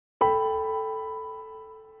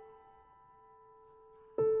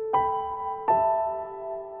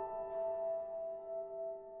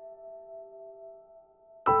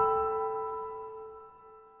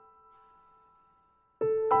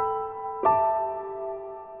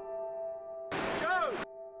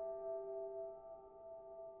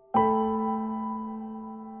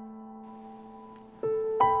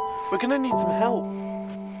gonna need some help.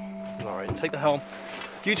 Alright, take the helm.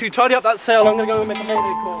 You two tidy up that sail, I'm gonna go and make a mayday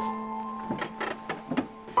call.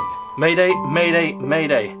 Mayday, mayday,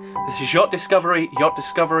 mayday. This is yacht discovery, yacht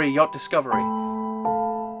discovery, yacht discovery.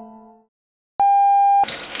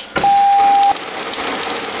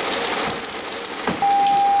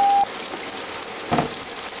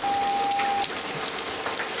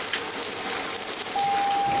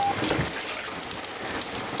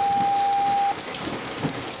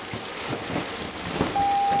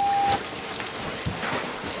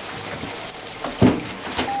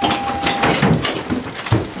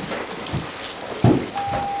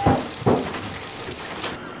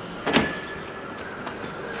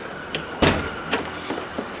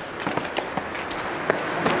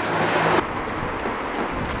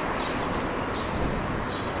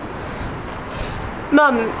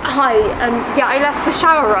 Mum, hi. Yeah, I left the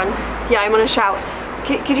shower on. Yeah, I'm on a shout.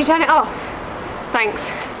 Could you turn it off?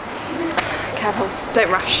 Thanks. Careful, don't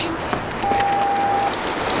rush.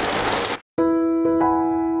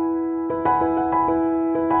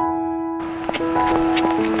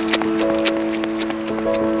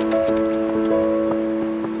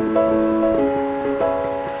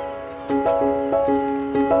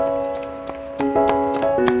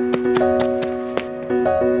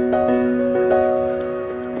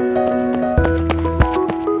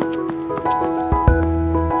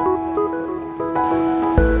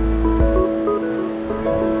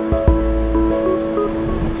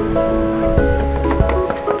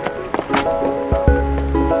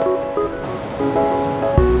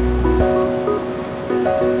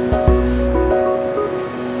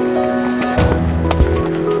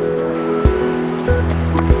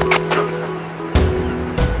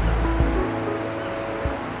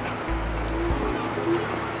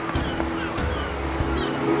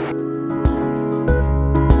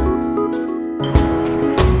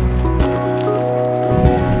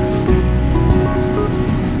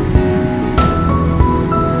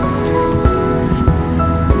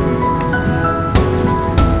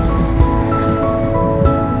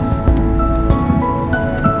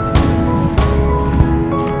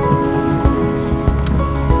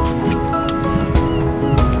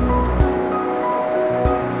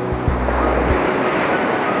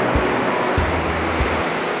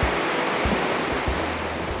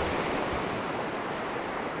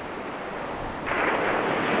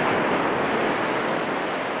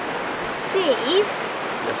 Steve?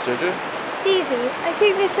 Yes, Jojo? Stevie, I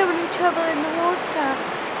think there's someone in trouble in the water.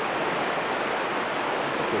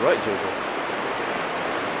 I think you're right, Jojo.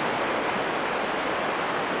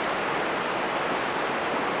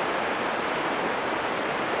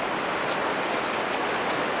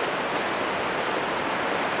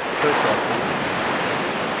 Coast Guard.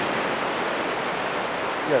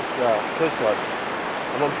 Yes, Coast Guard.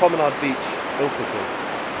 I'm on Promenade Beach, Ilfracombe.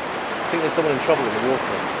 I think there's someone in trouble in the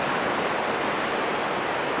water.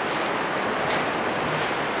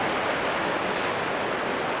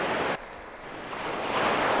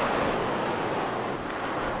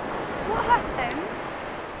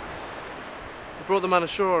 I brought the man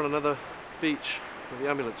ashore on another beach where the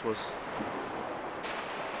ambulance was.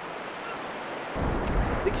 I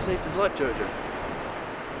think you saved his life, Jojo.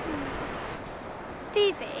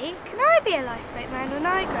 Stevie, can I be a lifeboat man when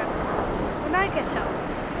I get old?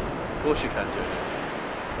 Of course you can, Jojo.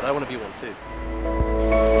 But I want to be one too.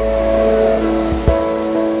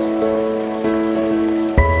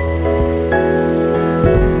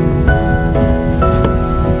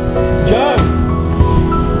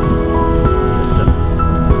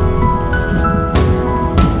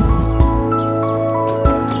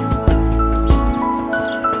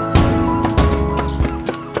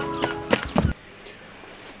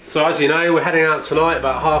 So as you know, we're heading out tonight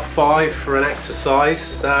about 5:30 for an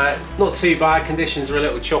exercise. Not too bad, conditions are a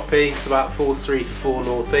little choppy. It's about force 3 to 4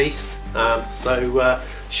 northeast, so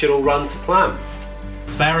should all run to plan.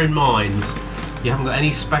 Bear in mind, you haven't got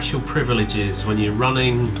any special privileges when you're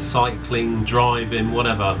running, cycling, driving,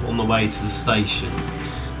 whatever, on the way to the station.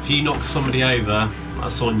 If you knock somebody over,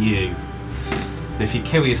 that's on you. And if you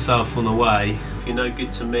kill yourself on the way, you're no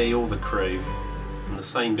good to me or the crew. And the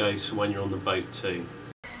same goes for when you're on the boat too.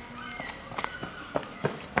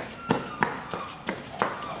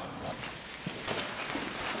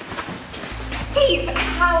 Steve,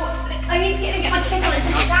 how? I need to get my kids on, it's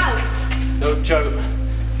a shout. No, Joe,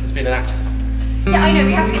 there's been an accident. Yeah, I know,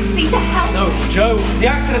 we have to get to to help. No, Joe, the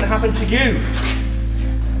accident happened to you.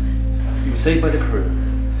 You were saved by the crew.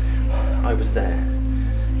 I was there.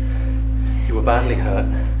 You were badly hurt.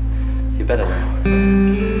 You're better now.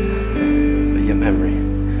 But your memory,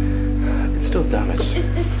 it's still damaged.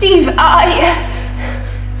 Steve,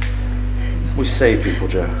 We save people,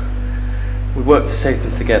 Joe. We work to save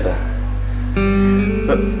them together.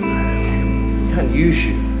 But we can't use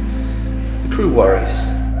you. The crew worries.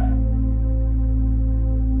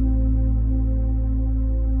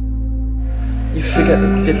 You forget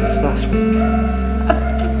that we did this last week.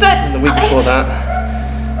 And the week before that.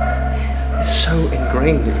 It's so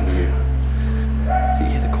ingrained in you that you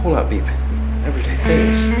hear the call-out beep. Everyday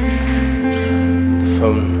things. The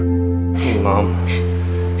phone, the alarm,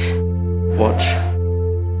 watch.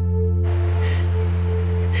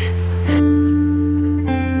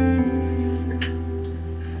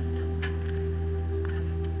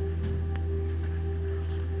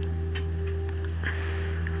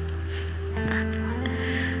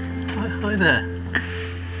 Hi there.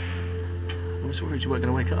 I was worried you weren't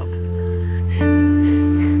going to wake up.